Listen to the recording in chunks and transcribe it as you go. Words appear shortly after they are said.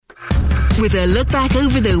with a look back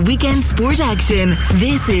over the weekend sport action.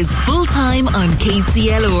 This is Full Time on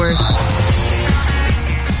KCLR.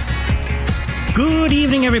 Good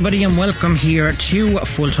evening everybody and welcome here to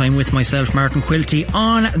Full Time with myself, Martin Quilty,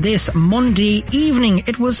 on this Monday evening.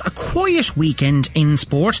 It was a quiet weekend in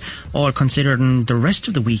sport, all considering the rest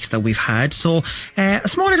of the weeks that we've had. So a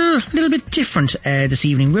small little bit different this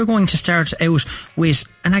evening. We're going to start out with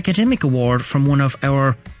an academic award from one of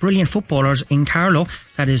our brilliant footballers in Carlow.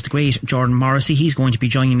 That is the great Jordan Morrissey. He's going to be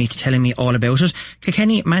joining me to telling me all about it.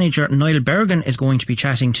 Kilkenny manager Niall Bergin is going to be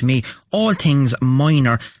chatting to me all things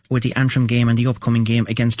minor with the Antrim game and the upcoming game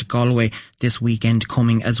against Galway this weekend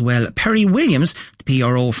coming as well. Perri Williams, the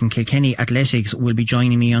PRO from Kilkenny Athletics, will be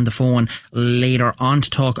joining me on the phone later on to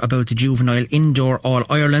talk about the juvenile indoor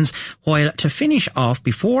All-Irelands. While to finish off,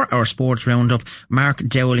 before our sports roundup, Mark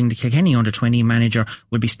Dowling, the Kilkenny under-20 manager,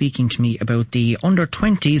 will be speaking to me about the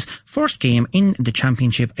under-20s first game in the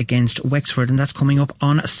championship against Wexford, and that's coming up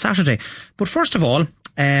on Saturday. But first of all,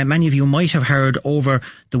 many of you might have heard over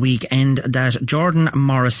the weekend that Jordan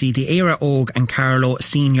Morrissey, the Éire Óg and Carlow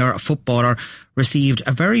senior footballer, received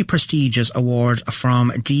a very prestigious award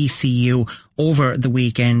from DCU over the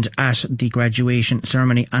weekend at the graduation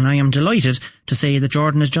ceremony, and I am delighted to say that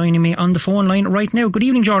Jordan is joining me on the phone line right now. Good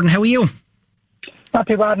evening, Jordan. How are you? Not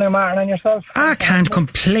too bad now, Martin, and yourself? I can't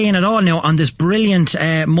complain at all now on this brilliant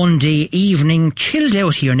Monday evening. Chilled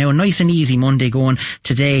out here now, nice and easy Monday going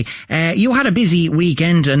today. You had a busy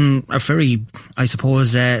weekend and a very, I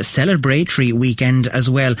suppose, celebratory weekend as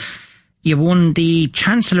well. You won the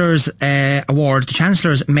Chancellor's Award, the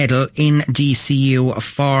Chancellor's Medal in DCU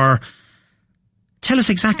for... Tell us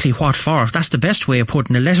exactly what for. That's the best way of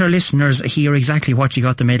putting it. Let our listeners hear exactly what you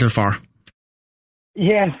got the medal for.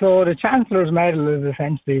 Yeah, so the Chancellor's Medal is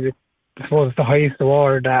essentially, I suppose, the highest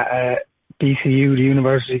award that DCU, the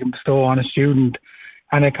university, can bestow on a student.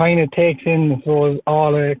 And it kind of takes in, I suppose,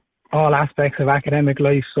 all aspects of academic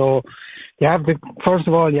life. So you have to, first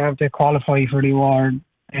of all, you have to qualify for the award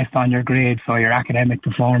based on your grades, so your academic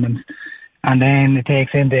performance. And then it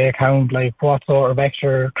takes into account like what sort of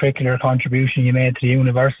extracurricular contribution you made to the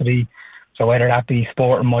university. So whether that be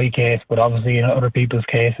sport in my case, but obviously in other people's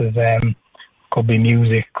cases, could be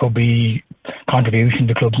music, could be contribution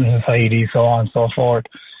to clubs and societies, so on and so forth.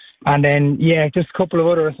 And then, yeah, just a couple of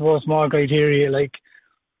other, I suppose, small criteria, like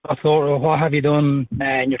what have you done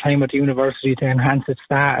in your time at the university to enhance its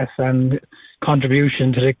status and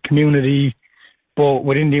contribution to the community, both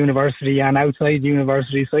within the university and outside the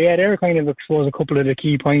university. So, yeah, they're kind of, I suppose, a couple of the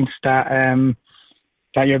key points that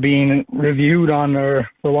that you're being reviewed on, or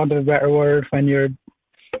for want of a better word, when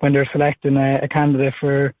they're selecting a candidate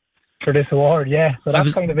for this award, yeah. So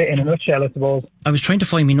that's kind of it in a nutshell, I suppose. I was trying to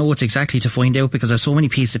find my notes exactly to find out because I have so many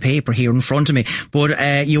pieces of paper here in front of me.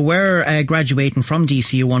 But you were graduating from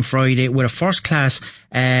DCU on Friday with a first class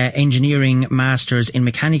engineering masters in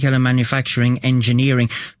mechanical and manufacturing engineering.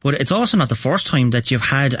 But it's also not the first time that you've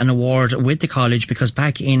had an award with the college, because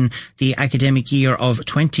back in the academic year of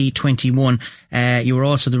 2021, you were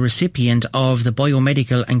also the recipient of the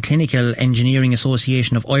Biomedical and Clinical Engineering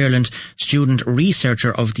Association of Ireland Student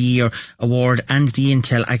Researcher of the Year Award and the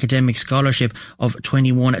Intel Academic Scholarship of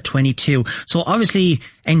 21-22. So obviously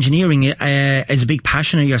engineering is a big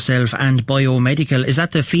passion of yourself, and biomedical. Is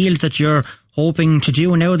that the field that you're hoping to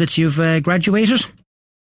do now that you've graduated?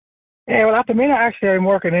 Yeah, well, at the minute, actually, I'm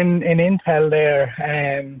working in Intel there.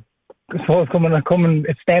 So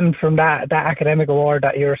it stemmed from that academic award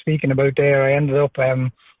that you were speaking about there. I ended up,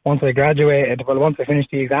 once I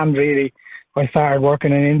finished the exams, really, I started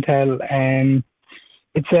working in Intel.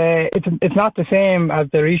 It's not the same as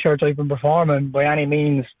the research I've been performing by any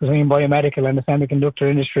means between biomedical and the semiconductor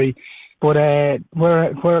industry. But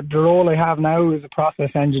where the role I have now is a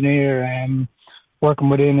process engineer, working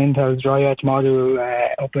within Intel's dry etch module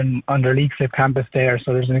up under Leakslip campus there.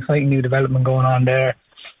 So there's an exciting new development going on there.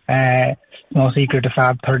 No secret to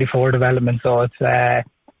Fab 34 development. So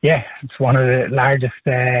it's one of the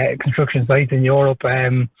largest construction sites in Europe.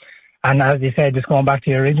 And as you said, just going back to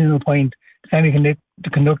your original point,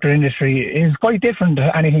 semiconductor industry is quite different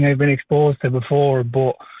to anything I've been exposed to before.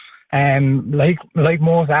 But like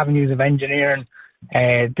most avenues of engineering,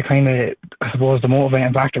 the kind of, I suppose, the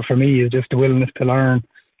motivating factor for me is just the willingness to learn.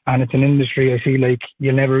 And it's an industry I feel like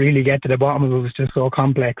you'll never really get to the bottom of it. It's just so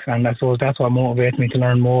complex, and I suppose that's what motivates me to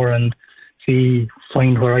learn more and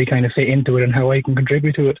find where I kind of fit into it and how I can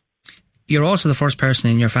contribute to it. You're also the first person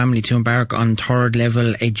in your family to embark on third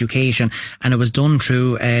level education, and it was done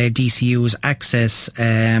through DCU's Access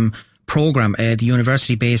programme, the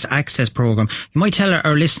university-based Access programme. You might tell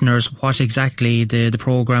our listeners what exactly the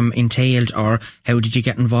programme entailed, or how did you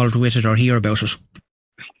get involved with it or hear about it?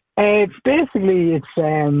 Basically,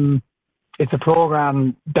 it's a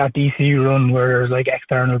program that DCU run where there's like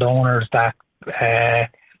external donors that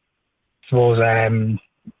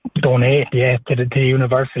donate to the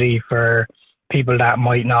university for people that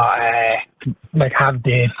might not have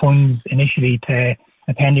the funds initially to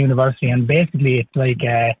attend university. And basically, it's like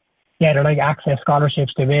they're like access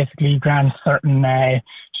scholarships. They basically grant certain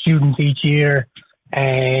students each year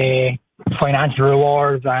financial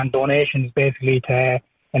rewards and donations, basically to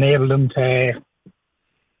enable them to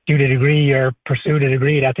do the degree or pursue the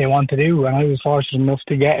degree that they want to do. And I was fortunate enough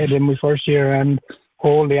to get it in my first year and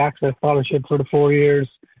hold the access scholarship for the 4 years.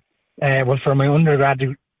 For my undergrad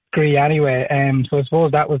degree anyway. So I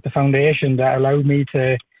suppose that was the foundation that allowed me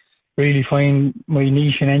to really find my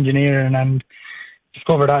niche in engineering and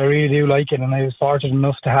discover that I really do like it. And I was fortunate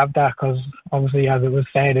enough to have that, because obviously, as it was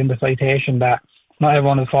said in the citation, that not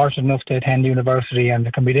everyone is fortunate enough to attend university, and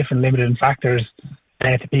there can be different limiting factors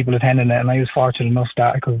to people attending it. And I was fortunate enough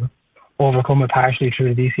that I could overcome it partially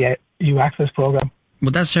through the DCU Access programme. Well,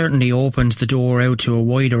 that certainly opens the door out to a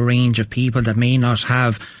wider range of people that may not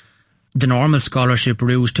have the normal scholarship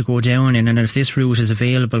route to go down in, and if this route is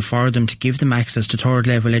available for them to give them access to third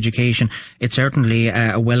level education, it's certainly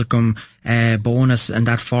a welcome bonus, and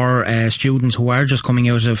that for students who are just coming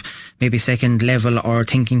out of maybe second level or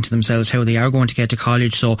thinking to themselves how they are going to get to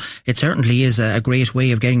college. So it certainly is a great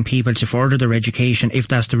way of getting people to further their education if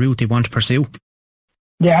that's the route they want to pursue.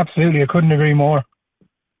 Yeah, absolutely. I couldn't agree more.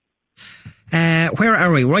 Where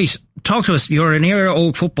are we? Right. Talk to us. You're an Area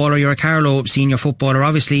Oak footballer. You're a Carlow senior footballer.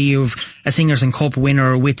 Obviously, you've a Singers and Cup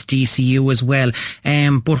winner with DCU as well.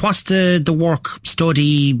 But what's the work,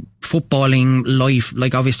 study, footballing life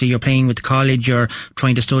like? Obviously, you're playing with the college. You're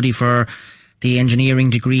trying to study for the engineering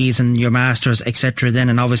degrees and your masters, etc. Then,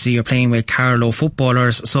 and obviously, you're playing with Carlow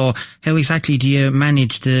footballers. So, how exactly do you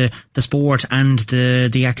manage the sport and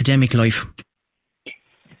the academic life?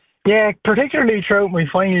 Yeah, particularly throughout my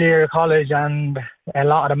final year of college and a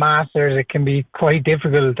lot of the masters, it can be quite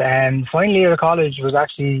difficult. And final year of college was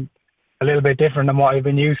actually a little bit different than what I've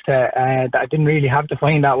been used to. I didn't really have to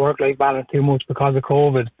find that work-life balance too much because of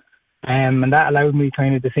COVID. And that allowed me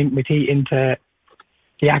kind of to sink my teeth into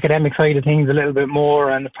the academic side of things a little bit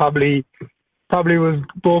more. And it probably was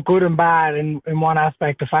both good and bad in one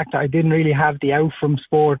aspect. The fact that I didn't really have the out from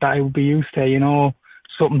sport that I would be used to, you know,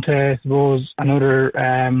 something to, I suppose, another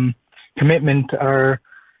commitment or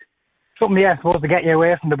something, I suppose, to get you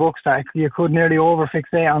away from the books, that you could nearly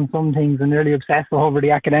over-fixate on some things and nearly obsess over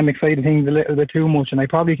the academic side of things a little bit too much. And I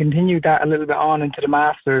probably continued that a little bit on into the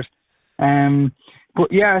Masters.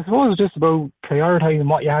 But yeah, I suppose it's just about prioritising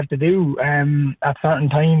what you have to do at certain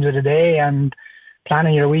times of the day and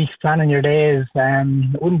planning your weeks, planning your days.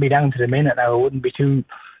 It wouldn't be down to the minute now. It wouldn't be to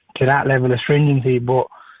that level of stringency, but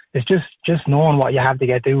it's just knowing what you have to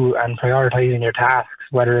get do and prioritising your tasks,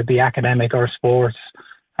 whether it be academic or sports.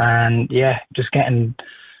 And yeah, just getting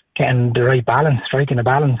the right balance, striking a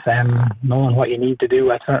balance, knowing what you need to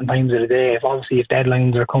do at certain times of the day. If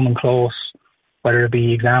deadlines are coming close, whether it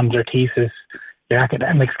be exams or thesis, your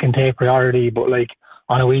academics can take priority. But like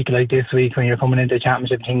on a week like this week, when you're coming into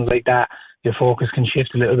championship, things like that, your focus can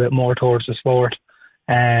shift a little bit more towards the sport.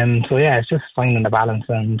 So yeah, it's just finding the balance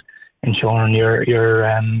and ensuring you're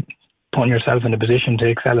putting yourself in a position to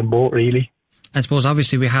excel in both, really. I suppose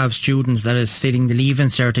obviously we have students that is sitting the Leave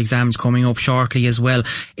Cert exams coming up shortly as well.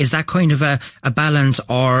 Is that kind of a balance,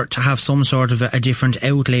 or to have some sort of a different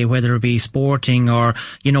outlay, whether it be sporting or,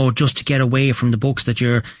 you know, just to get away from the books, that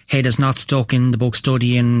your head is not stuck in the book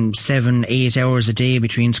studying 7-8 hours a day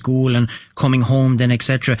between school and coming home then,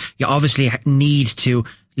 etc. You obviously need to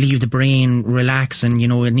leave the brain relax, and you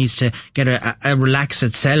know it needs to get a relax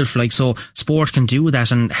itself, like, so sport can do that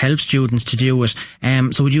and help students to do it.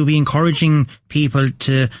 So would you be encouraging people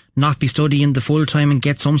to not be studying the full time and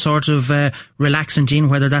get some sort of relaxant in,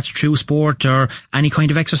 whether that's through sport or any kind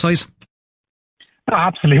of exercise? Oh,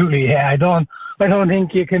 absolutely, yeah. I don't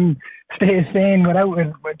think you can stay sane without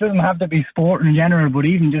it. It doesn't have to be sport in general, but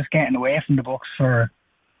even just getting away from the books for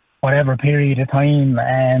whatever period of time,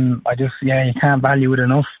 you can't value it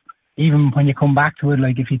enough. Even when you come back to it,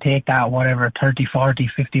 like if you take that 30, 40,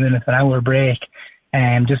 50 minutes, an hour break,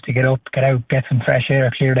 just to get up, get out, get some fresh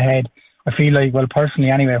air, clear the head. I feel like, well,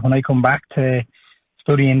 personally anyway, when I come back to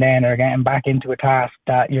studying then or getting back into a task,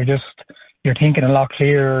 that you're thinking a lot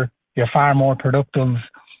clearer, you're far more productive.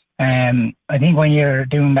 I think when you're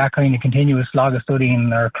doing that kind of continuous slog of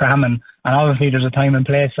studying or cramming, and obviously there's a time and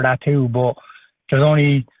place for that too, but you're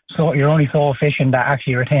only so efficient at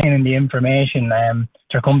actually retaining the information.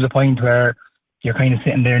 There comes a point where you're kind of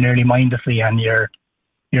sitting there nearly mindlessly and you're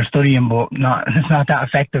studying, but it's not that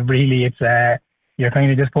effective really. It's you're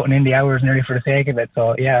kind of just putting in the hours nearly for the sake of it.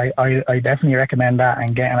 So yeah, I definitely recommend that,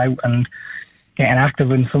 and getting out and getting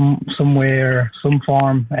active in some way or some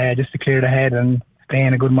form, just to clear the head and stay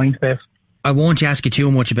in a good mind space. I won't ask you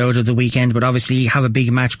too much about it the weekend, but obviously you have a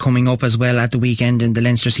big match coming up as well at the weekend in the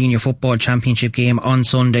Leinster Senior Football Championship game on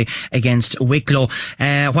Sunday against Wicklow.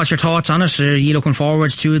 What's your thoughts on it? Are you looking forward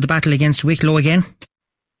to the battle against Wicklow again?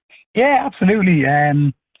 Yeah, absolutely.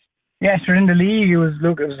 Yes, we're in the league. It was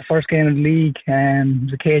the first game of the league. It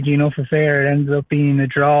was a cagey enough affair. It ended up being a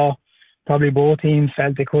draw. Probably both teams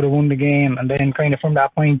felt they could have won the game, and then kind of from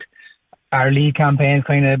that point, our league campaigns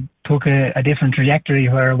kind of took a different trajectory,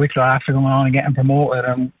 where Wicklow, after going on and getting promoted,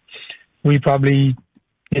 and we probably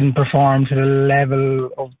didn't perform to the level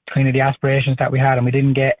of kind of the aspirations that we had, and we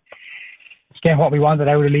didn't get what we wanted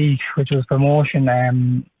out of the league, which was promotion.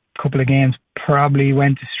 A couple of games probably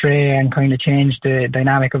went astray and kind of changed the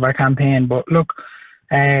dynamic of our campaign. But look,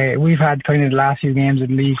 we've had kind of the last few games of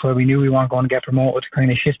the league where we knew we weren't going to get promoted, to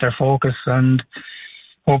kind of shift our focus, and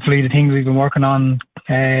hopefully the things we've been working on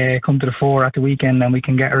come to the fore at the weekend, and we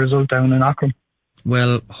can get a result down in Auckland.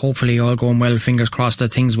 Well, hopefully all going well. Fingers crossed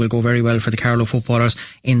that things will go very well for the Carlow footballers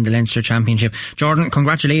in the Leinster Championship. Jordan,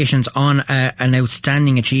 congratulations on an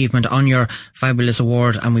outstanding achievement, on your fabulous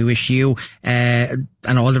award, and we wish you and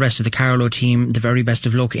all the rest of the Carlow team the very best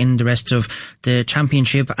of luck in the rest of the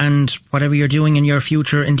championship, and whatever you're doing in your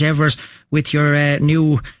future endeavours with your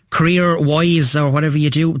new career-wise, or whatever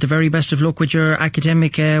you do. The very best of luck with your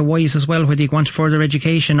academic-wise as well, whether you go on to further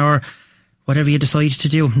education or whatever you decide to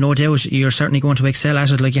do. No doubt you're certainly going to excel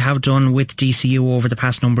at it, like you have done with DCU over the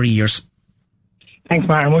past number of years. Thanks,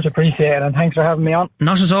 Martin. Much appreciated, and thanks for having me on.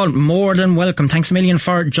 Not at all. More than welcome. Thanks a million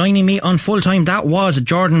for joining me on Full Time. That was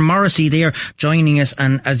Jordan Morrissey there joining us,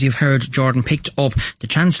 and as you've heard, Jordan picked up the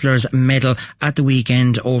Chancellor's Medal at the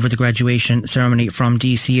weekend over the graduation ceremony from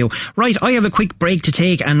DCU. Right, I have a quick break to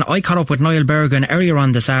take, and I caught up with Niall Bergin earlier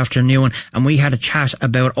on this afternoon, and we had a chat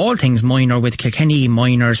about all things minor with Kilkenny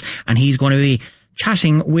minors, and he's going to be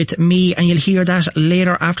chatting with me, and you'll hear that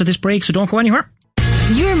later after this break, so don't go anywhere.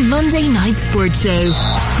 Your Monday night sports show,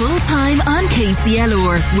 Full Time on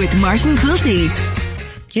KCLR with Martin Quilty.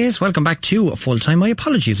 Yes, welcome back to Full Time. My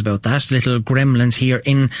apologies about that. Little gremlins here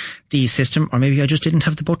in the system, or maybe I just didn't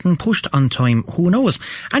have the button pushed on time. Who knows?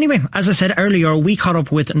 Anyway, as I said earlier, we caught up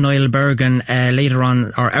with Niall Bergin later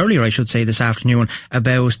on, or earlier I should say, this afternoon,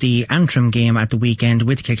 about the Antrim game at the weekend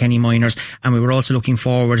with Kilkenny minors, and we were also looking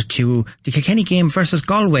forward to the Kilkenny game versus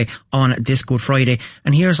Galway on this Good Friday.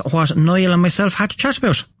 And here's what Niall and myself had to chat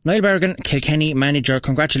about. Niall Bergin, Kilkenny manager,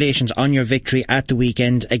 congratulations on your victory at the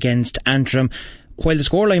weekend against Antrim. While the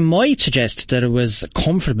scoreline might suggest that it was a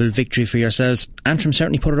comfortable victory for yourselves, Antrim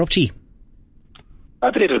certainly put it up to you.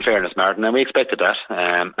 I believe in fairness, Martin, and we expected that.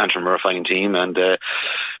 Antrim are a fine team, and they're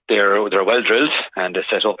well drilled, and they're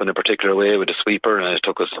set up in a particular way with a sweeper, and it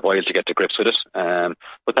took us a while to get to grips with it.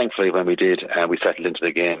 But thankfully, when we did, we settled into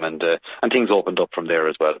the game, and things opened up from there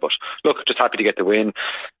as well. But look, just happy to get the win.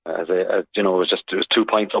 It was 2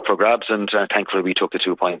 points up for grabs, and thankfully we took the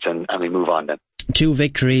 2 points, and we move on then. 2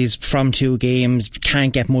 victories from 2 games,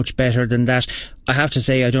 can't get much better than that. I have to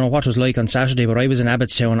say, I don't know what it was like on Saturday, but I was in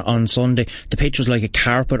Abbottstown on Sunday. The pitch was like a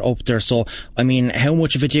carpet up there, so I mean, how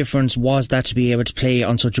much of a difference was that to be able to play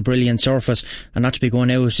on such a brilliant surface and not to be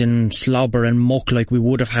going out in slobber and muck like we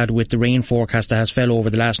would have had with the rain forecast that has fell over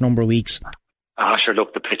the last number of weeks? Sure,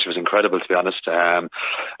 look, the pitch was incredible, to be honest. I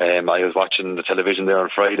was watching the television there on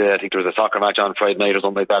Friday. I think there was a soccer match on Friday night or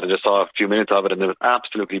something like that. I just saw a few minutes of it, and it was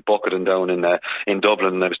absolutely bucketing down in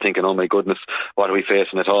Dublin. And I was thinking, oh my goodness, what are we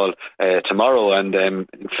facing at all tomorrow? And in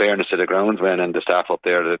fairness to the groundsmen and the staff up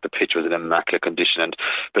there, the pitch was in immaculate condition. And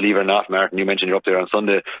believe it or not, Martin, you mentioned you're up there on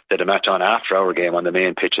Sunday. They had a match on after our game on the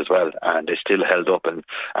main pitch as well, and they still held up. And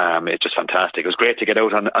it's just fantastic. It was great to get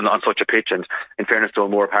out on such a pitch. And in fairness to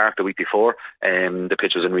O'Moore Park the week before, the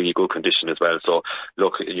pitch was in really good condition as well. So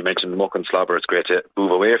look, you mentioned muck and slobber. It's great to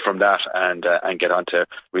move away from that and get onto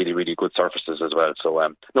really, really good surfaces as well. So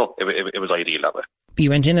no, it was ideal that way. You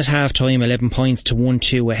went in at half time 11 points to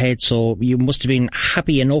 1-2 ahead, so you must have been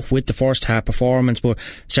happy enough with the first half performance, but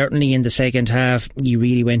certainly in the second half you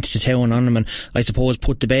really went to town on them, and I suppose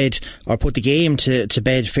put the game to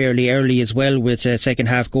bed fairly early as well, with second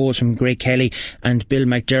half goals from Greg Kelly and Bill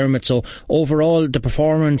McDermott. So overall, the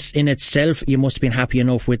performance in itself, you must have been happy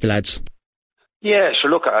enough with the lads. Yeah, sure.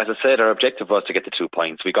 Look, as I said, our objective was to get the 2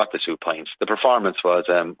 points. We got the 2 points. The performance was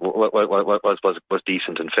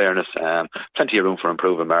decent. In fairness, plenty of room for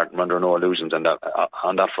improvement, Martin. Under no illusions on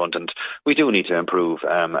that front, and we do need to improve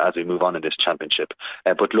as we move on in this championship.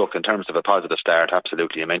 But look, in terms of a positive start,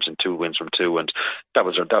 absolutely. You mentioned 2 wins from 2, and that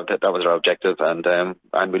was our objective.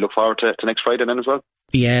 And we look forward to next Friday then as well.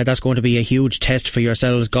 Yeah, that's going to be a huge test for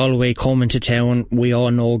yourselves. Galway coming to town. We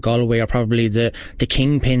all know Galway are probably the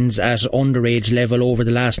kingpins at underage level over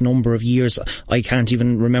the last number of years. I can't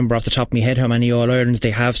even remember off the top of my head how many All-Irelands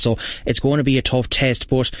they have, so it's going to be a tough test.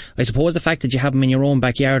 But I suppose the fact that you have them in your own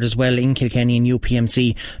backyard as well, in Kilkenny and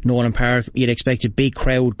UPMC, Nolan Park, you'd expect a big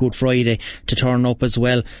crowd Good Friday to turn up as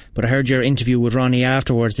well. But I heard your interview with Ronnie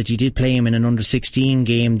afterwards that you did play him in an under-16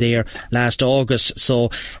 game there last August, so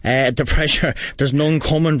the pressure, there's none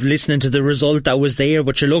coming listening to the result that was there,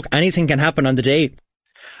 but look, anything can happen on the day.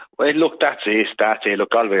 Well, look, that's it. Look,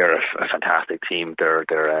 Galway are a fantastic team. They're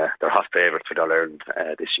hot favourites for All-Ireland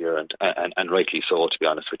this year, and rightly so, to be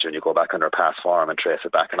honest with you. When you go back on their past form and trace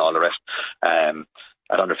it back and all the rest,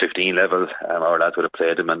 at under 15 level, our lads would have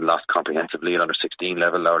played them and lost comprehensively. At under 16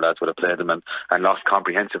 level, our lads would have played them and lost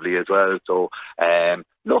comprehensively as well. So,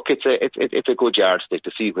 look, it's a good yardstick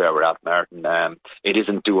to see where we're at, Martin. It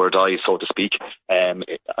isn't do or die, so to speak. As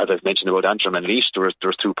I've mentioned about Antrim and Laois,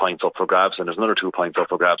 there's 2 points up for grabs, and there's another 2 points up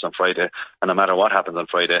for grabs on Friday. And no matter what happens on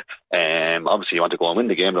Friday, obviously you want to go and win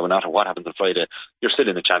the game, but no matter what happens on Friday, you're still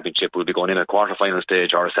in the championship. We'll be going in a quarter-final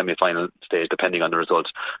stage or a semi-final stage, depending on the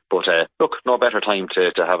results. But look, no better time to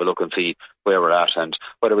have a look and see where we're at, and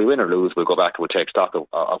whether we win or lose, we'll go back and we'll take stock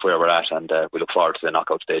of where we're at, and we look forward to the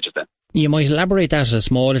knockout stages then. You might elaborate that a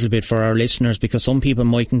small little bit for our listeners, because some people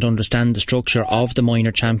mightn't understand the structure of the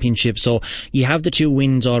minor championship. So you have the 2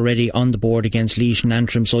 wins already on the board against Laois and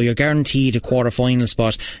Antrim, so you're guaranteed a quarter-final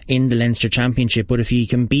spot in the Leinster Championship. But if you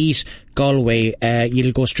can beat Galway,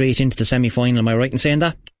 you'll go straight into the semi-final. Am I right in saying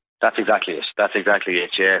that? That's exactly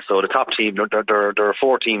it, yeah. So the top team, there are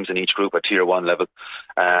 4 teams in each group at Tier 1 level,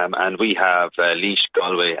 and we have Laois,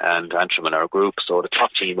 Galway and Antrim in our group. So the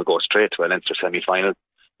top team will go straight to a Leinster semi-final.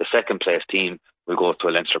 The second place team will go to a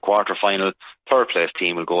Leinster quarter-final. Third place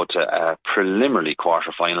team will go to a preliminary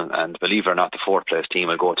quarter-final, and believe it or not, the fourth place team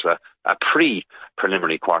will go to a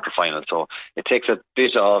pre-preliminary quarter-final. So it takes a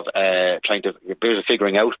bit of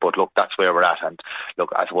figuring out, but look, that's where we're at. And look,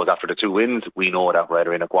 I suppose after the 2 wins, we know that we're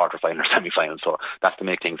either in a quarter-final or semi-final, so that's to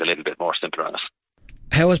make things a little bit more simpler on us.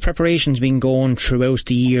 How has preparations been going throughout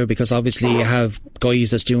the year? Because obviously you have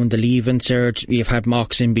guys that's doing the leave insert, you've had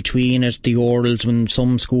mocks in between it, the orals when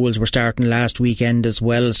some schools were starting last weekend as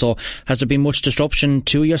well. So has there been much disruption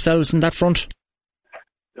to yourselves in that front?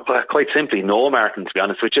 Well, quite simply, no, Martin, to be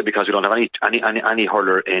honest with you, because we don't have any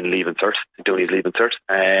hurler in leave insert, doing his leave insert,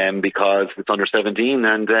 because it's under 17,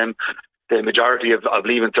 and the majority of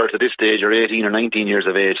leave inserts at this stage are 18 or 19 years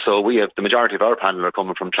of age. So we have the majority of our panel are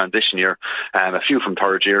coming from transition year, a few from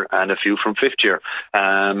third year and a few from fifth year.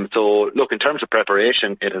 So look, in terms of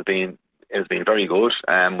preparation, it has been very good.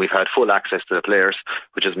 We've had full access to the players,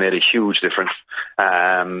 which has made a huge difference.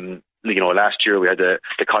 Last year we had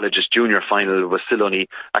the college's junior final was still only,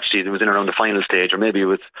 actually it was in around the final stage, or maybe it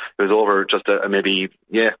was over just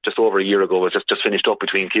over a year ago. It was just finished up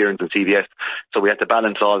between Kieran's and CBS. So we had to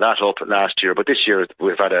balance all that up last year. But this year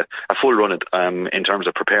we've had a full run in terms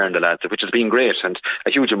of preparing the lads, which has been great, and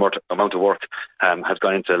a huge amount of work has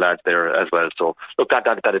gone into the lads there as well. So look, that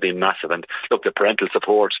had been massive. And look, the parental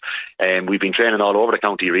support, we've been training all over the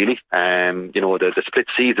county really. The split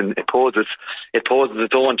season, it poses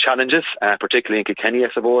its own challenges. Particularly in Kilkenny, I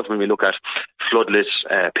suppose, when we look at floodlit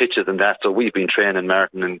pitches and that. So we've been training,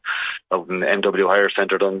 Martin, in MW Hire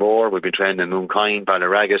Centre Dunmore. We've been training in Mooncoin,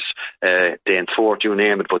 Ballyragget, Danesfort, you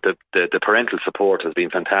name it. But the parental support has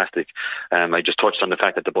been fantastic. I just touched on the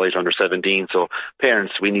fact that the boys are under 17. So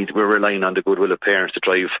parents, we're relying on the goodwill of parents to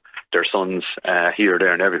drive their sons here,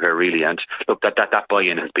 there, and everywhere, really. And look, that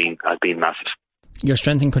buy-in has been massive. Your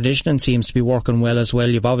strength and conditioning seems to be working well as well.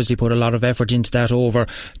 You've obviously put a lot of effort into that over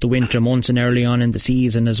the winter months and early on in the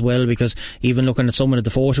season as well, because even looking at some of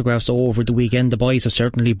the photographs over the weekend, the boys have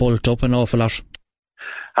certainly bulked up an awful lot.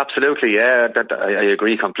 Absolutely, yeah. I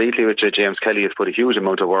agree completely with you. James Kelly has put a huge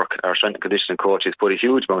amount of work. Our strength and conditioning coach has put a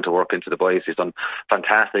huge amount of work into the boys. He's done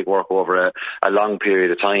fantastic work over a long period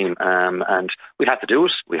of time, and we had to do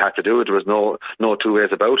it. There was no two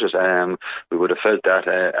ways about it. We would have felt that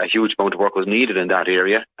a huge amount of work was needed in that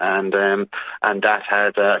area, and that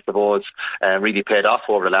has, I suppose, really paid off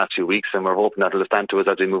over the last few weeks, and we're hoping that it'll stand to us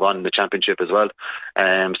as we move on in the championship as well.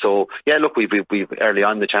 So yeah, look, we've early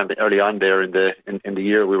on there in the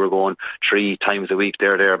year, year we were going 3 times a week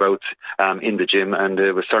thereabouts in the gym, and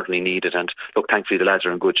it was certainly needed. And look, thankfully the lads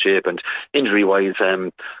are in good shape, and injury wise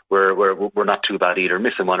we're not too bad either,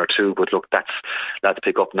 missing 1 or 2, but look, that's lads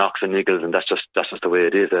pick up knocks and niggles, and that's just the way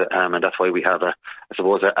it is, and that's why we have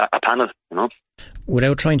a panel, you know.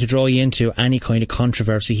 Without trying to draw you into any kind of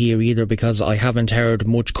controversy here either, because I haven't heard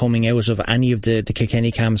much coming out of any of the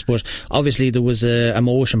Kilkenny camps, but obviously there was a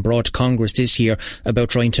motion brought to Congress this year about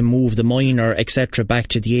trying to move the minor etc. back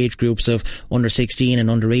to the age groups of under 16 and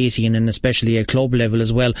under 18, and especially at club level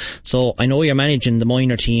as well. So I know you're managing the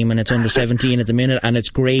minor team and it's under 17 at the minute, and it's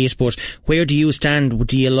great, but where do you stand?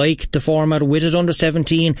 Do you like the format with it under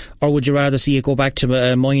 17, or would you rather see it go back to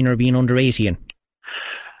a minor being under 18?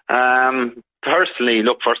 Personally,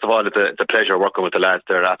 look, first of all, it's a pleasure working with the lads.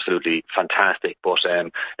 They're absolutely fantastic. But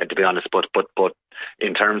and to be honest, but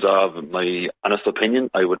in terms of my honest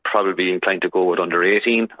opinion, I would probably be inclined to go with under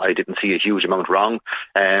 18. I didn't see a huge amount wrong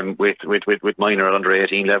with minor at under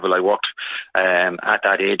 18 level. I worked at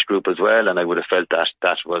that age group as well, and I would have felt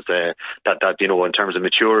that was that you know, in terms of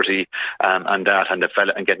maturity and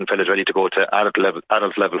getting fellas ready to go to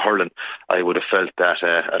adult level hurling, I would have felt that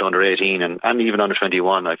at under 18 and even under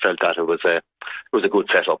 21, I felt that it was a good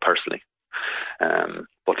setup personally.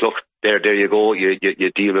 But look, there you go. You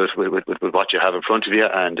deal with what you have in front of you,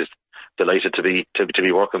 and it's delighted to be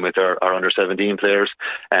working with our under 17 players.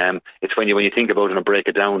 It's when you think about it and break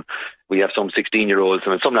it down, we have some 16-year-olds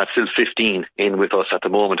and some lads still 15 in with us at the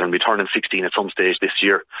moment, and we turning 16 at some stage this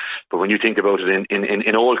year. But when you think about it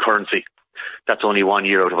in old currency, that's only 1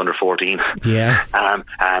 year out of under 14. Yeah.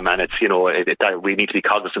 And it's, you know, we need to be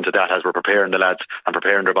cognizant of that as we're preparing the lads and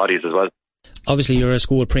preparing their bodies as well. Obviously you're a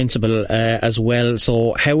school principal as well,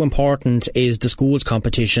 so how important is the school's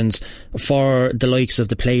competitions for the likes of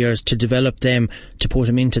the players, to develop them, to put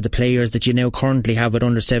them into the players that you now currently have at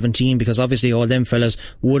under 17, because obviously all them fellas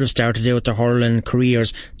would have started out their hurling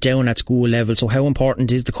careers down at school level, so how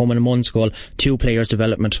important is the coming months goal to players'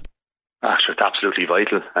 development? It's absolutely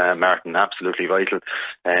vital, Martin, absolutely vital.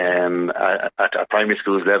 At primary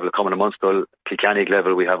schools level, coming a month's goal, Kilkenny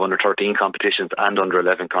level, we have under 13 competitions and under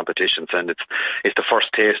 11 competitions, and it's the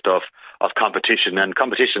first taste of competition. And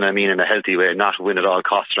competition, I mean, in a healthy way, not win at all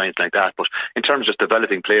costs or anything like that, but in terms of just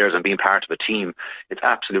developing players and being part of a team, it's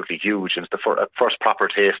absolutely huge, and it's the first proper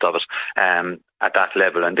taste of it at that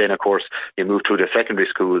level. And then, of course, you move through the secondary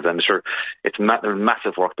schools, and sure, it's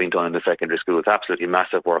massive work being done in the secondary schools, absolutely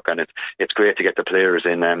massive work, and it's great to get the players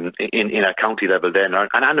in a county level then,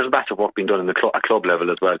 and there's massive work being done at club level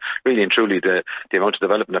as well. Really and truly, the amount of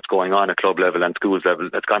development that's going on at club level and schools level,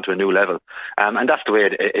 that's gone to a new level, and that's the way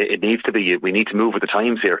it needs to be. We need to move with the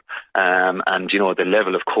times here, and you know, the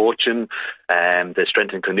level of coaching, the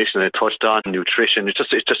strength and conditioning I touched on, nutrition,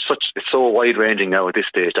 it's so wide ranging now at this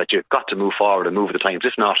stage that you've got to move forward and move with the times.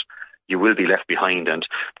 If not, you will be left behind. And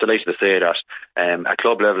I'm delighted to say that at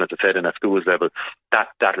club level, as I said, and at schools level,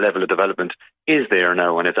 that level of development is there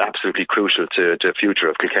now, and it's absolutely crucial to the future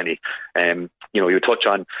of Kilkenny. You know, you touch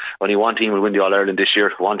on only one team will win the All-Ireland this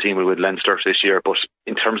year, one team will win Leinster this year, but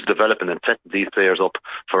in terms of developing and setting these players up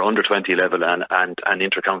for under 20 level and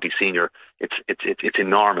inter-county senior, it's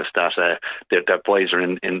enormous that their boys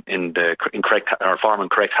are forming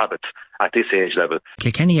correct habits at this age level.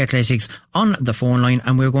 Kilkenny Athletics on the phone line,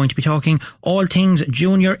 and we're going to be talking all things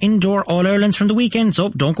junior indoor All-Irelands from the weekend, so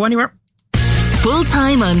don't go anywhere. Full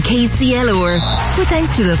time on KCLR, with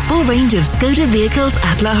thanks to the full range of Skoda vehicles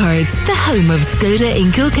at Laharts, the home of Skoda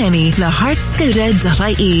in Kilkenny.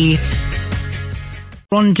 lahartsskoda.ie.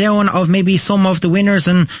 Rundown of maybe some of the winners,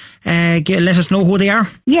 and let us know who they are.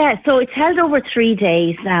 Yeah, so it's held over 3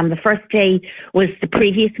 days. The first day was the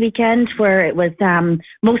previous weekend, where it was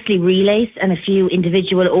mostly relays and a few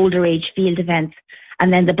individual older age field events,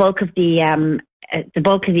 and then the bulk of the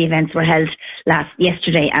events were held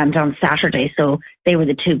yesterday and on Saturday, so they were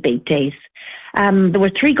the 2 big days. There were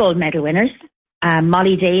 3 gold medal winners.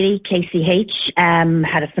 Molly Daly, KCH,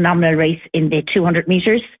 had a phenomenal race in the 200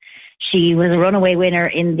 metres. She was a runaway winner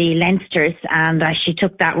in the Leinsters, and she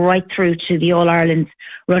took that right through to the All-Irelands,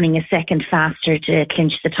 running a second faster to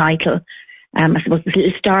clinch the title. I suppose the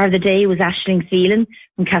little star of the day was Aisling Phelan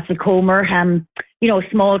from Castlecomer. You know, a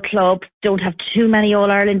small club, don't have too many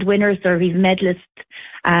All-Ireland winners or even medalists,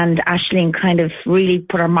 and Aisling kind of really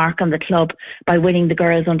put her mark on the club by winning the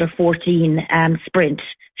girls under 14 sprint,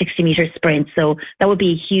 60 metre sprint. So that would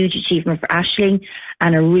be a huge achievement for Aisling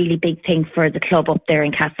and a really big thing for the club up there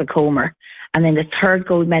in Castlecomer. And then the 3rd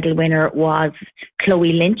gold medal winner was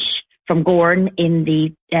Chloe Lynch from Gorn in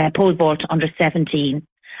the pole vault under 17.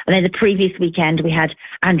 And then the previous weekend we had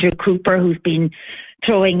Andrew Cooper, who's been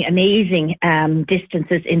throwing amazing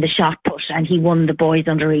distances in the shot put, and he won the boys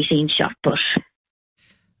under 18 shot put.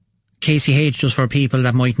 KCH, just for people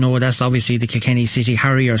that might know, that's obviously the Kilkenny City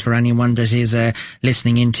Harriers for anyone that is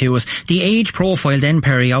listening into us. The age profile then,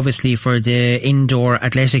 Perri, obviously for the indoor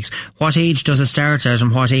athletics, what age does it start at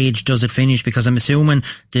and what age does it finish? Because I'm assuming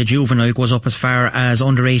the juvenile goes up as far as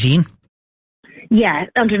under 18. Yeah,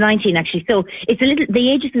 under 19 actually. So it's the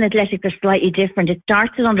ages in athletics are slightly different. It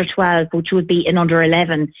starts at under 12, which would be an under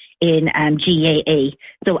 11 in GAA.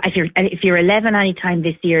 So if you're 11 any time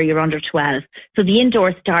this year, you're under 12. So the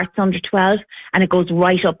indoor starts under 12 and it goes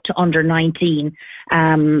right up to under 19.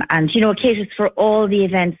 And, it caters for all the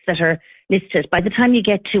events that are listed. By the time you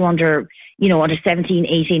get to under 17,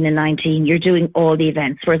 18 and 19, you're doing all the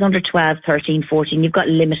events. Whereas under 12, 13, 14, you've got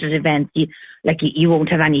limited events. You won't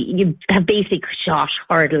have any. You have basic shot,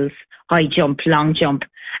 hurdles, high jump, long jump,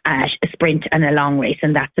 a sprint and a long race,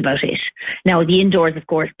 and that's about it. Now, the indoors, of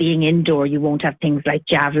course, being indoor, you won't have things like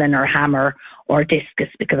javelin or hammer or discus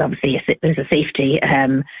because obviously there's a safety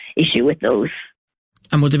issue with those.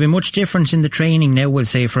 And would there be much difference in the training now, we'll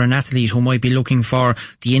say, for an athlete who might be looking for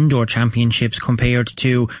the indoor championships compared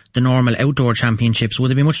to the normal outdoor championships? Would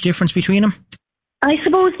there be much difference between them? I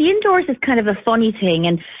suppose the indoors is kind of a funny thing.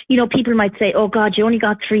 And, people might say, oh, God, you only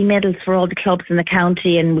got 3 medals for all the clubs in the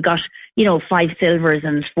county and we got, 5 silvers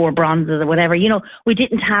and 4 bronzes or whatever. We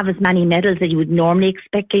didn't have as many medals as you would normally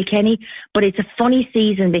expect, Kilkenny. But it's a funny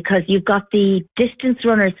season because you've got the distance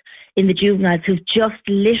runners in the juveniles who've just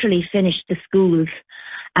literally finished the schools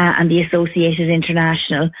and the Associated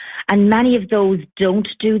International. And many of those don't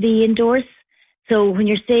do the indoors. So when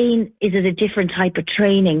you're saying, is it a different type of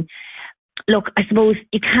training? Look, I suppose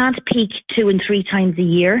you can't peak 2 and 3 times a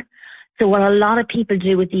year. So what a lot of people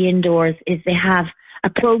do with the indoors is they have a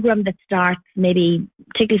program that starts maybe,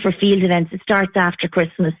 particularly for field events, it starts after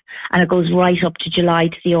Christmas and it goes right up to July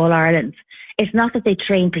to the All-Irelands. It's not that they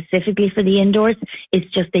train specifically for the indoors,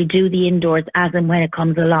 it's just they do the indoors as and when it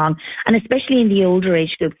comes along. And especially in the older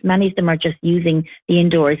age groups, many of them are just using the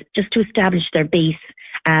indoors just to establish their base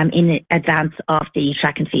in advance of the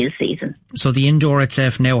track and field season. So the indoor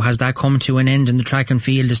itself now, has that come to an end and the track and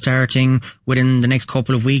field is starting within the next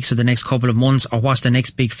couple of weeks or the next couple of months, or what's the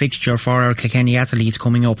next big fixture for our Kilkenny athletes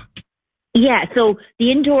coming up? Yeah, so the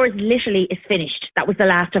indoors literally is finished. That was the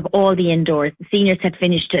last of all the indoors. The seniors had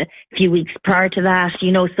finished a few weeks prior to that,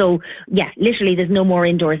 so yeah, literally there's no more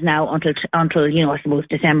indoors now until I suppose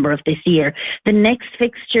December of this year. The next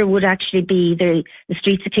fixture would actually be the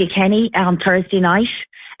streets of Kilkenny on Thursday night.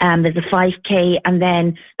 There's a 5K and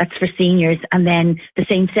then that's for seniors, and then the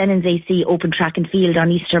St. Senan's AC Open Track and Field on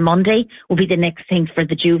Easter Monday will be the next thing for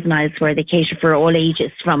the juveniles, where they cater for all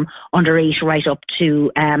ages from under 8 right up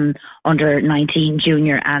to under 19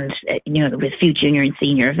 junior and with a few junior and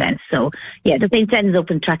senior events. So yeah, the St. Senan's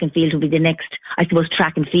Open Track and Field will be the next, I suppose,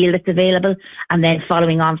 track and field that's available, and then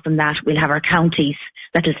following on from that we'll have our counties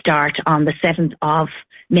that will start on the 7th of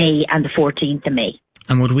May and the 14th of May.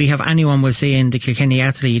 And would we have anyone, we'll say, in the Kilkenny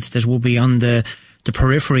athletes that will be on the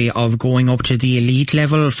periphery of going up to the elite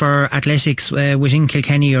level for athletics within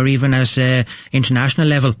Kilkenny, or even at international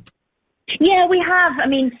level? Yeah, we have. I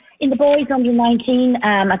mean, in the boys under 19,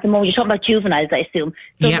 at the moment, you're talking about juveniles, I assume.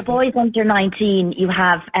 So the boys under 19, you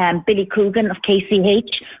have Billy Coogan of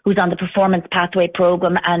KCH, who's on the Performance Pathway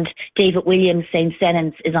Programme, and David Williams, St.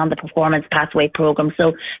 Senan's, is on the Performance Pathway Programme.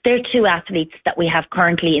 So they're 2 athletes that we have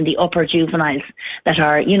currently in the upper juveniles that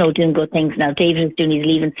are, doing good things now. David is doing his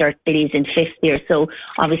leaving cert, Billy's in 5th year. So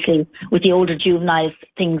obviously, with the older juveniles,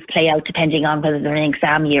 things play out depending on whether they're in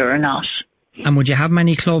exam year or not. And would you have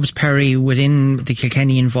many clubs, Perri, within the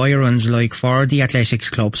Kilkenny environs, like for the athletics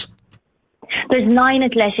clubs? There's 9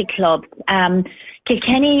 athletic clubs.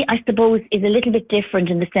 Kilkenny, I suppose, is a little bit different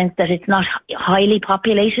in the sense that it's not highly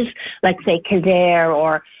populated, like, say, Kildare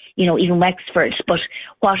or, even Wexford.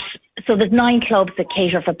 So there's 9 clubs that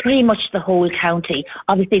cater for pretty much the whole county.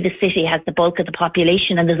 Obviously, the city has the bulk of the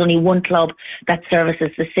population, and there's only 1 club that services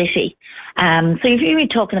the city. So if you're really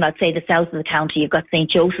talking about, say, the south of the county, you've got St.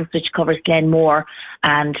 Joseph's, which covers Glenmore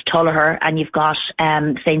and Tullaher, and you've got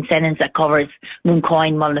St. Senan's that covers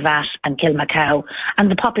Mooncoin, Mulnavat and Kilmacow. And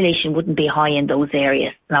the population wouldn't be high in those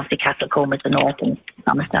areas. And obviously, Castlecombe is the north and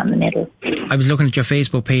Thomastown in the middle. I was looking at your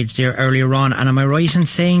Facebook page there earlier on, and am I right in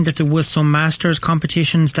saying that there was some Masters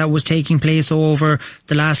competitions that was taking place over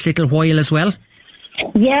the last little while as well?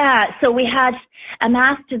 Yeah, so we had a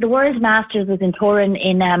master. The World Masters was in Turin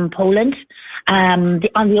in Poland. On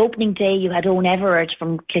the opening day, you had Owen Everett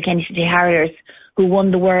from Kilkenny City Harriers, who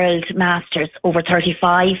won the World Masters over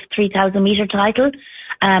 35 3,000 metre title.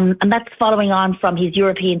 And that's following on from his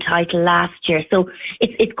European title last year. So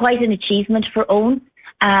it's quite an achievement for Owen.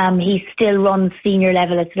 He still runs senior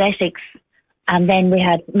level athletics. And then we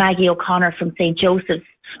had Maggie O'Connor from St. Joseph's,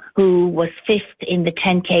 who was 5th in the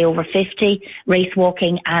 10K over 50 race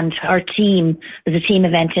walking, and her team, there's a team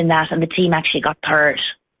event in that, and the team actually got 3rd.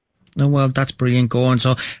 Oh, well, that's brilliant going.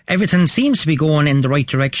 So everything seems to be going in the right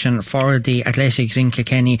direction for the athletics in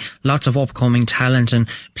Kilkenny. Lots of upcoming talent and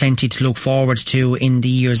plenty to look forward to in the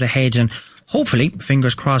years ahead. And hopefully,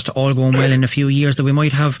 fingers crossed, all going well in a few years, that we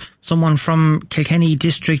might have someone from Kilkenny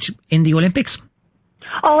district in the Olympics.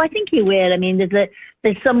 Oh, I think you will. I mean,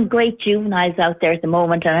 there's some great juveniles out there at the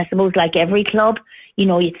moment, and I suppose like every club, you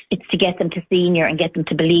know, it's to get them to senior and get them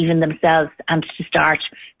to believe in themselves and to start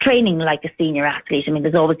training like a senior athlete. I mean,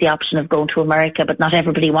 there's always the option of going to America, but not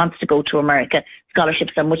everybody wants to go to America.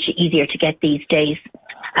 Scholarships are much easier to get these days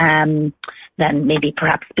than maybe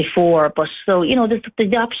perhaps before. But so, you know, there's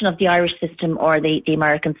the option of the Irish system or the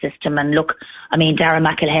American system. And look, I mean, Darragh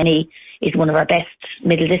McElhenney is one of our best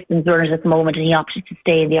middle distance runners at the moment, and he opted to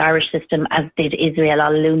stay in the Irish system, as did Israel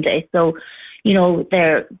Alalunde. So, you know,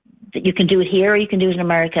 you can do it here or you can do it in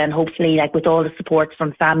America, and hopefully, like with all the support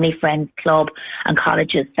from family, friends, club and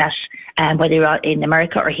colleges, that whether you're in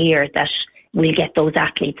America or here, that we'll get those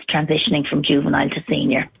athletes transitioning from juvenile to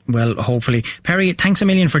senior. Well, hopefully. Perri, thanks a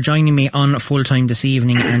million for joining me on Full Time this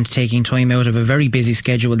evening and taking time out of a very busy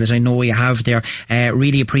schedule that I know you have there.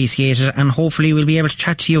 Really appreciate it, and hopefully we'll be able to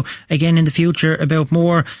chat to you again in the future about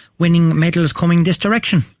more winning medals coming this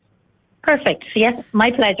direction. Perfect. Yes,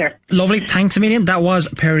 my pleasure. Lovely. Thanks a million. That was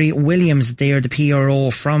Perri Williams there, the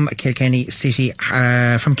PRO from Kilkenny City,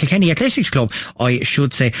 from Kilkenny Athletics Club, I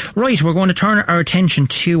should say. Right, we're going to turn our attention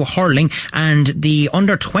to hurling, and the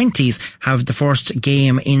under-20s have the first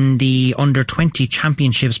game in the under-20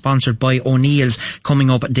 championship sponsored by O'Neill's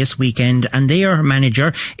coming up this weekend, and their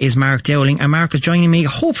manager is Mark Dowling, and Mark is joining me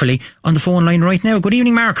hopefully on the phone line right now. Good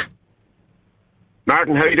evening, Mark.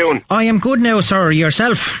 Martin, how are you doing? I am good now, sir.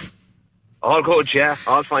 Yourself? All good, yeah.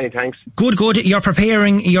 All fine, thanks. Good. You're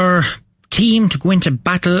preparing your team to go into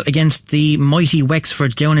battle against the mighty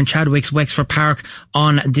Wexford down in Chadwick's Wexford Park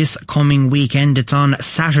on this coming weekend. It's on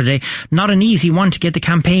Saturday. Not an easy one to get the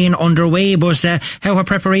campaign underway, but how have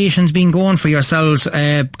preparations been going for yourselves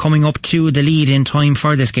coming up to the lead in time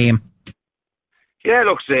for this game? Yeah,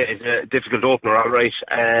 look, it's a difficult opener, all right.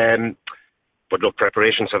 But look,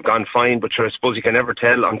 preparations have gone fine, but sure, I suppose you can never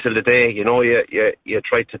tell until the day. You know, you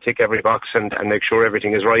try to tick every box and make sure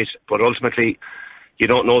everything is right. But ultimately, you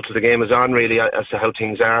don't know till the game is on, really, as to how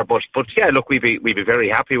things are. But yeah, look, we'd be very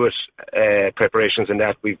happy with preparations in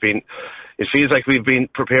that. It feels like we've been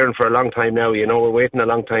preparing for a long time now. You know, we're waiting a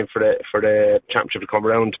long time for the championship to come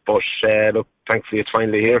around. But look, thankfully, it's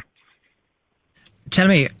finally here. Tell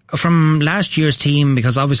me, from last year's team,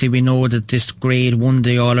 because obviously we know that this grade won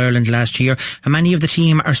the All-Ireland last year, and many of the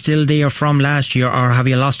team are still there from last year, or have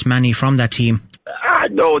you lost many from that team?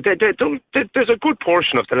 No, there's a good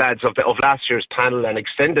portion of the lads of last year's panel and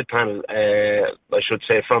extended panel, I should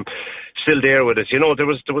say, from still there with us. You know, there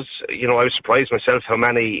was, you know, I was surprised myself how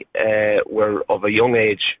many were of a young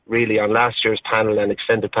age really on last year's panel and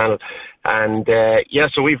extended panel, and yeah,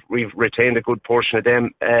 so we've retained a good portion of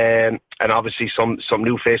them, and obviously some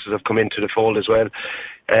new faces have come into the fold as well,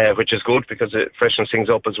 which is good because it freshens things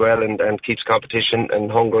up as well and keeps competition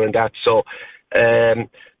and hunger and that. So.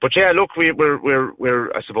 But yeah, look,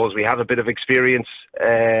 we're I suppose we have a bit of experience.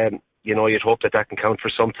 You know, you'd hope that can count for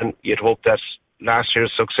something. You'd hope that last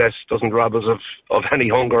year's success doesn't rob us of any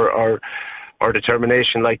hunger or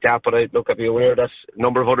determination like that. But I'd be aware that a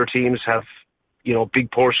number of other teams have, you know, big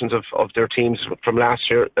portions of their teams from last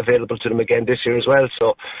year available to them again this year as well.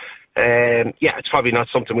 So yeah, it's probably not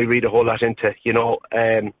something we read a whole lot into. You know,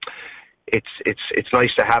 it's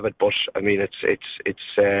nice to have it, but I mean,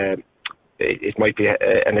 it might be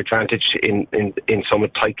an advantage in some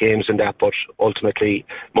tight games and that, but ultimately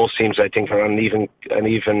most teams I think are on an even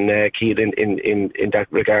keel in that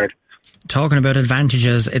regard. Talking about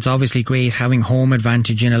advantages, it's obviously great having home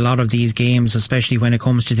advantage in a lot of these games, especially when it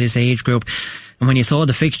comes to this age group. And when you saw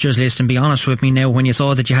the fixtures list, and be honest with me now, when you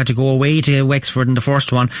saw that you had to go away to Wexford in the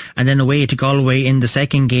first one and then away to Galway in the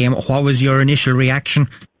second game, what was your initial reaction?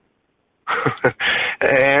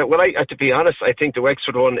 Well, to be honest, I think the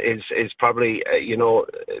Wexford one is probably, you know,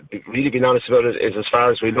 really being honest about it, is as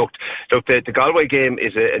far as we looked. Look, the Galway game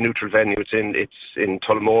is a neutral venue. It's in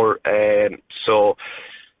Tullamore, so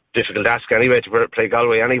difficult task anyway to play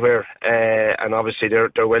Galway anywhere, and obviously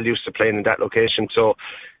they're well used to playing in that location. So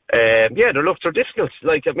yeah, they're difficult.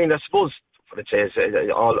 Like, I mean, I suppose I'd say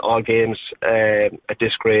all games at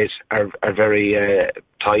this grade are very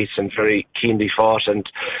tight and very keenly fought, and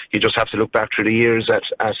you just have to look back through the years at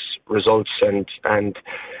results, and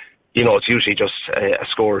you know, it's usually just a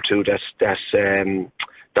score or two that's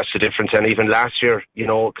the difference. And even last year, you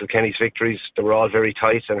know, Kilkenny's victories, they were all very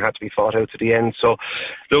tight and had to be fought out to the end. So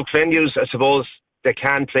look, venues, I suppose they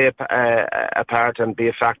can play a part and be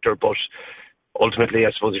a factor, but ultimately,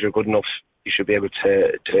 I suppose if you're good enough, you should be able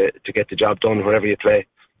to get the job done wherever you play.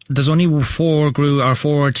 There's only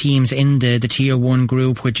four teams in the Tier 1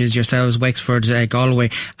 group, which is yourselves, Wexford, Galway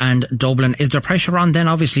and Dublin. Is there pressure on then,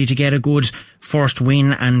 obviously, to get a good first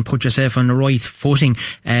win and put yourself on the right footing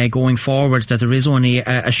going forward, that there is only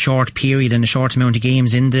a short period and a short amount of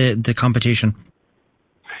games in the competition?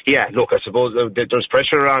 Yeah, look, I suppose there's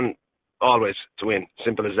pressure on always to win.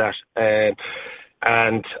 Simple as that.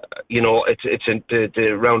 And you know,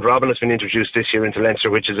 the round robin has been introduced this year into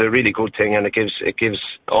Leinster, which is a really good thing, and it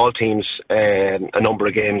gives all teams a number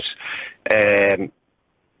of games. And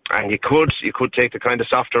you could take the kind of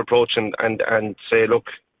softer approach and say,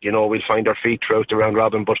 look, you know, we'll find our feet throughout the round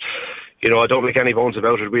robin, but you know, I don't make any bones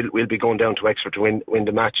about it. We'll be going down to Wexford to win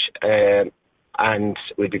the match, and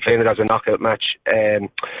we'll be playing it as a knockout match.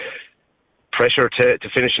 Pressure to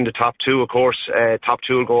finish in the top two, of course. Top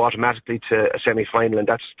two will go automatically to a semi-final, and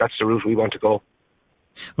that's the route we want to go.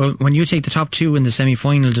 Well, when you take the top two in the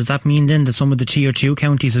semi-final, does that mean then that some of the Tier 2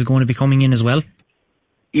 counties is going to be coming in as well?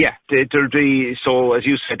 Yeah, so as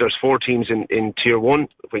you said, there's four teams in Tier 1,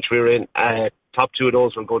 which we're in. Top two of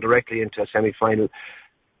those will go directly into a semi-final.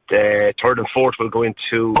 The third and fourth will go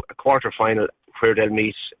into a quarter-final, where they'll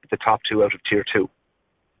meet the top two out of Tier 2.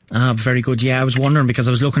 Very good. Yeah, I was wondering because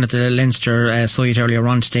I was looking at the Leinster site earlier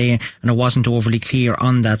on today and I wasn't overly clear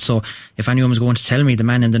on that. So if anyone was going to tell me, the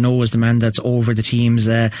man in the know is the man that's over the teams.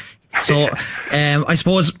 I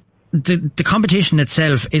suppose the competition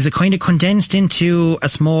itself, is it kind of condensed into a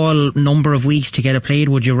small number of weeks to get it played?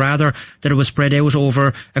 Would you rather that it was spread out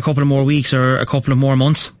over a couple of more weeks or a couple of more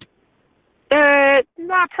months?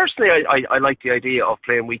 Personally, I like the idea of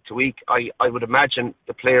playing week to week. I would imagine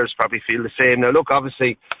the players probably feel the same. Now, look,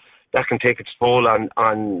 obviously, that can take its toll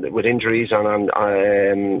on with injuries and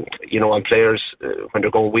on players when they're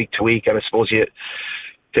going week to week. And I suppose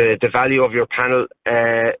the value of your panel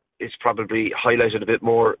is probably highlighted a bit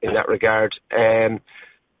more in that regard.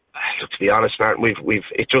 Look, to be honest, Martin,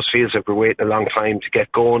 it just feels like we're waiting a long time to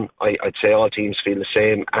get going. I'd say all teams feel the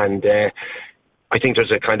same, and I think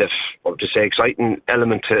there's a kind of, exciting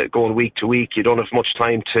element to going week to week. You don't have much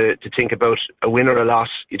time to think about a win or a loss.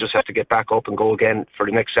 You just have to get back up and go again for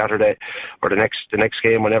the next Saturday or the next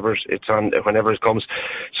game whenever it comes.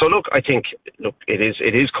 So look, I think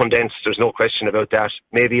it is condensed. There's no question about that.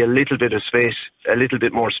 Maybe a little bit of space, a little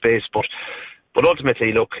bit more space, but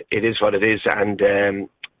ultimately, look, it is what it is, and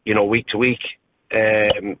week to week.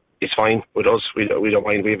 It's fine with us. We don't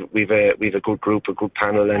mind. We've a good group, a good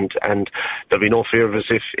panel, and there'll be no fear of us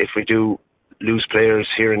if we do lose players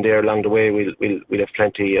here and there along the way. We'll have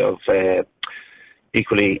plenty of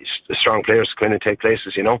equally strong players to come in and take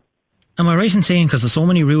places. You know. Am I right in saying, because there's so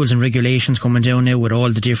many rules and regulations coming down now with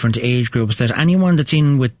all the different age groups, that anyone that's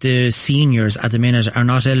in with the seniors at the minute are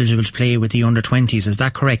not eligible to play with the under-20s? Is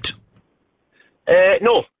that correct?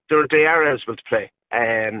 No, they are eligible to play.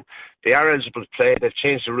 They are eligible to play. They've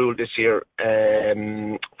changed the rule this year,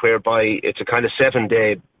 whereby it's a kind of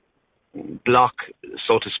 7-day block,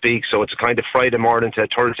 so to speak. So it's a kind of Friday morning to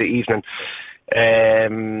Thursday evening,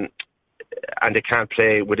 and they can't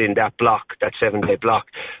play within that block, that 7-day block.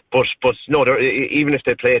 But no, even if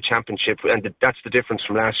they play a championship, and that's the difference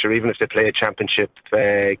from last year. Even if they play a championship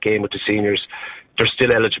game with the seniors, they're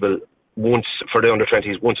still eligible once for the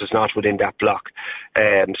under-20s. Once it's not within that block,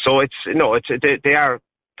 so they are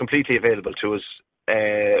completely available to us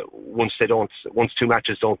once two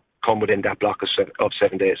matches don't come within that block of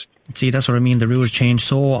 7 days. See, that's what I mean. The rules change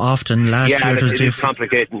so often. Last year it was is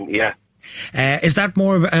complicating. Yeah. Is that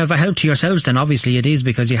more of a help to yourselves then? Obviously it is,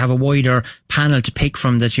 because you have a wider panel to pick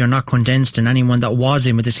from, that you're not condensed, and anyone that was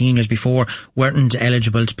in with the seniors before weren't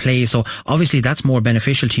eligible to play. So obviously that's more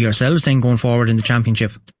beneficial to yourselves then going forward in the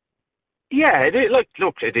championship. Yeah, it is.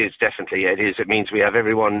 Look, it is definitely. It is. It means we have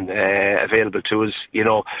everyone available to us. You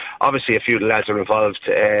know, obviously a few of the lads are involved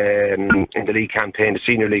in the league campaign, the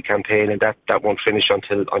senior league campaign, and that won't finish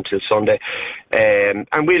until Sunday. And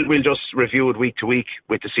we'll just review it week to week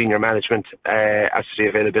with the senior management as to the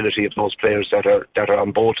availability of those players that are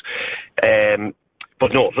on both.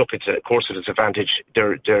 But no, look, it's of course it's advantage.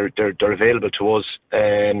 They're available to us.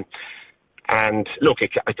 And look,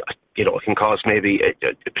 it can cause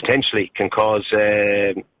potentially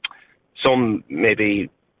some maybe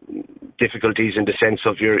difficulties in the sense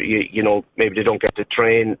of maybe they don't get to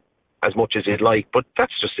train as much as they'd like, but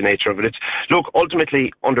that's just the nature of it. Look,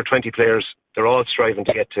 ultimately, under 20 players, they're all striving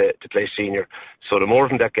to get to play senior. So the more of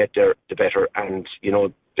them that get there, the better, and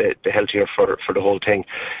the healthier for the whole thing.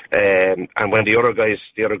 And when the other guys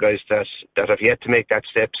that have yet to make that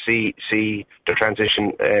step see the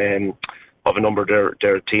transition of a number of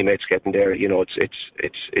their teammates getting there,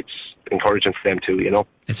 it's encouraging for them too,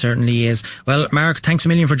 It certainly is. Well, Mark, thanks a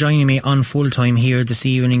million for joining me on Full Time here this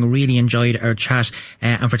evening. Really enjoyed our chat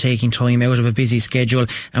and for taking time out of a busy schedule.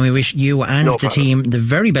 And we wish you and the team the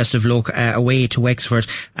very best of luck away to Wexford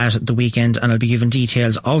at the weekend. And I'll be giving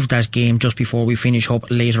details of that game just before we finish up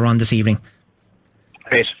later on this evening.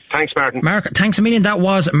 Great. Thanks, Martin. Mark, thanks a million. That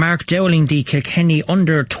was Mark Dowling, the Kilkenny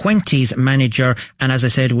under-20s manager. And as I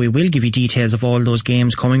said, we will give you details of all those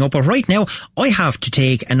games coming up. But right now, I have to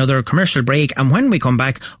take another commercial break. And when we come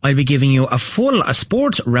back, I'll be giving you a full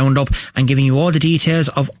sports roundup and giving you all the details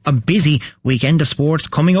of a busy weekend of sports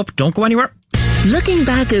coming up. Don't go anywhere. Looking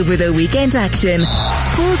back over the weekend action.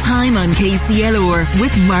 Full Time on KCLR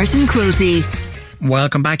with Martin Quilty.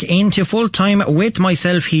 Welcome back into Full Time with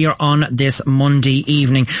myself here on this Monday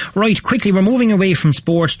evening. Right, quickly, we're moving away from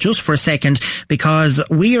sport just for a second because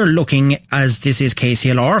we are looking, as this is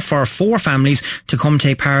KCLR, for 4 families to come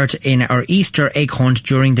take part in our Easter egg hunt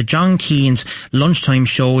during the John Keane's lunchtime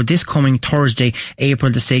show this coming Thursday,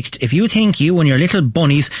 April the 6th. If you think you and your little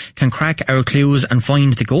bunnies can crack our clues and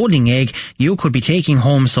find the golden egg, you could be taking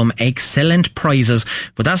home some excellent prizes.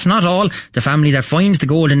 But that's not all. The family that finds the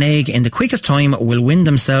golden egg in the quickest time will win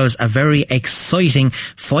themselves a very exciting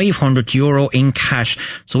 €500 in cash.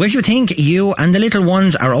 So if you think you and the little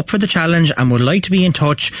ones are up for the challenge and would like to be in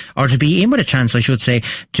touch, or to be in with a chance, I should say,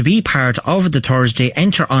 to be part of the Thursday,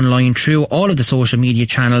 enter online through all of the social media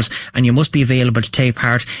channels, and you must be available to take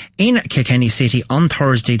part in Kilkenny City on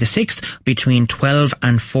Thursday the 6th between 12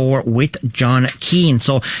 and 4 with John Keane.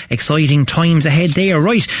 So exciting times ahead there.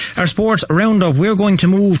 Right, our sports roundup, we're going to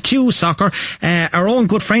move to soccer. Our own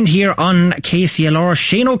good friend here on KCLR,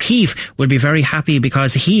 Shane O'Keefe, will be very happy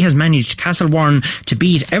because he has managed Castlewarren to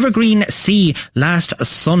beat Evergreen C last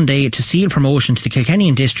Sunday to seal promotion to the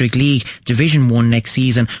Kilkenny District League Division 1 next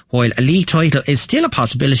season, while a league title is still a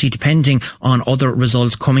possibility depending on other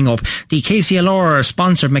results coming up. The KCLR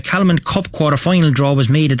sponsored McCalmont Cup quarter-final draw was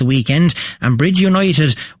made at the weekend, and Bridge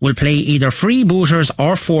United will play either Freebooters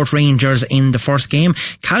or Fort Rangers in the first game.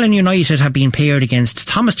 Callan United have been paired against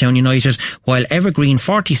Thomastown United, while Evergreen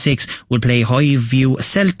 46 will play Highview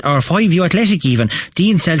Athletic even.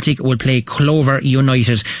 Dean Celtic will play Clover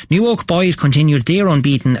United. New Oak Boys continued their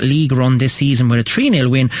unbeaten league run this season with a 3-0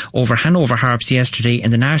 win over Hanover Harps yesterday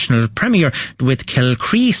in the National Premier, with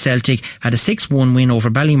Kilcree Celtic had a 6-1 win over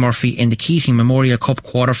Ballymurphy in the Keating Memorial Cup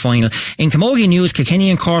quarter-final. In Camogie news, Kilkenny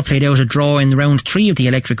and Cork played out a draw in round 3 of the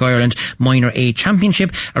Electric Ireland Minor A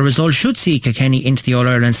Championship. A result should see Kilkenny into the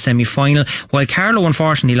All-Ireland semi-final, while Carlow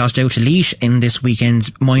unfortunately lost out to Laois in this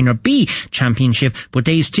weekend's Minor B Championship, but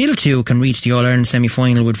they still too can reach the All-Ireland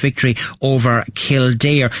semi-final with victory over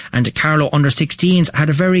Kildare. And Carlow under-16s had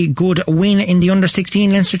a very good win in the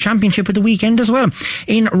under-16 Leinster Championship at the weekend as well.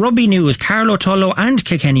 In rugby news, Carlow, Tullow and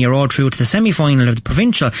Kilkenny are all through to the semi-final of the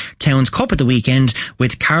Provincial Towns Cup at the weekend,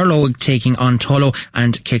 with Carlow taking on Tullow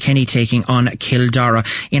and Kilkenny taking on Kildare.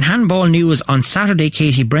 In handball news, on Saturday,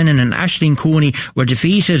 Katie Brennan and Aisling Cooney were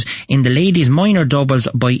defeated in the ladies' minor doubles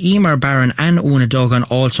by Emer Barron and Una Duggan,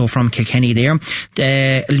 also from Kilkenny there.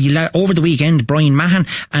 Over the weekend, Brian Mahan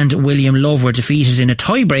and William Love were defeated in a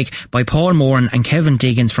tie-break by Paul Moran and Kevin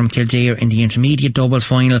Diggins from Kildare in the intermediate doubles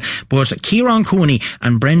final, but Kieran Cooney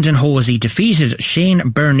and Brendan Hosey defeated Shane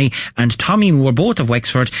Burney and Tommy Moore, both of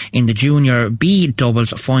Wexford, in the junior B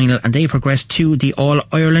doubles final, and they progressed to the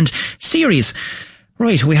All-Ireland series.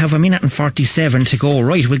 Right, we have 1:47 to go.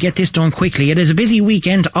 Right, we'll get this done quickly. It is a busy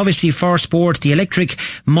weekend, obviously, for sport. The Electric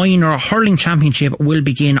Minor Hurling Championship will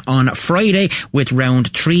begin on Friday with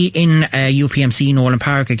round 3 in UPMC Nolan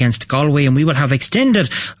Park against Galway, and we will have extended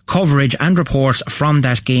coverage and reports from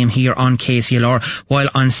that game here on KCLR, while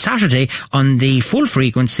on Saturday on the full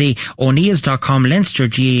frequency, O'Neills.com Leinster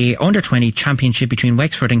GAA Under-20 Championship between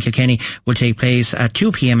Wexford and Kilkenny will take place at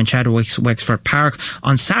 2 p.m. in Chadwick's Wexford Park.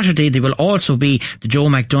 On Saturday there will also be the Joe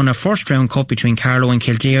McDonough First Round Cup between Carlow and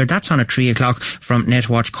Kildare. That's on at 3 o'clock from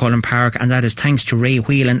Netwatch Cullen Park, and that is thanks to Ray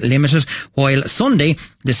Whelan Limited. While Sunday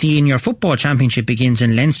The Senior Football Championship begins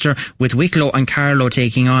in Leinster with Wicklow and Carlow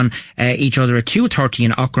taking on each other at 2:30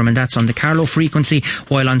 in Ockram, and that's on the Carlow frequency.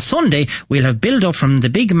 While on Sunday we'll have build up from the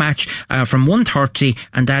big match from 1:30,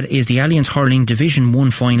 and that is the Alliance Hurling Division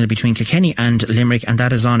 1 final between Kilkenny and Limerick, and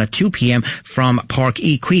that is on at 2 p.m. from Park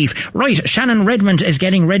E. Queeve. Right, Shannon Redmond is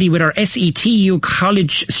getting ready with our SETU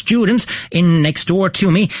college students in next door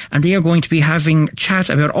to me, and they are going to be having chat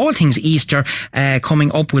about all things Easter,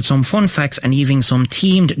 coming up with some fun facts and even some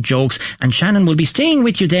themed jokes. And Shannon will be staying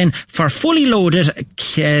with you then for Fully Loaded,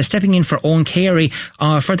 stepping in for Owen Carey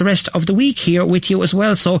for the rest of the week here with you as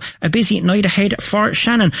well. So a busy night ahead for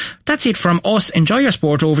Shannon. That's it from us. Enjoy your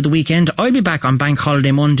sport over the weekend. I'll be back on Bank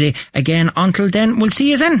Holiday Monday again. Until then, we'll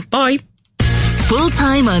see you then. Bye. Full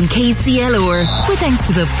time on KCLR, with thanks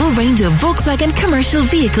to the full range of Volkswagen commercial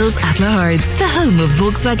vehicles at Laharts, the home of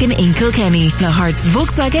Volkswagen in Kilkenny.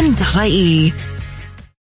 Lahartsvolkswagen.ie.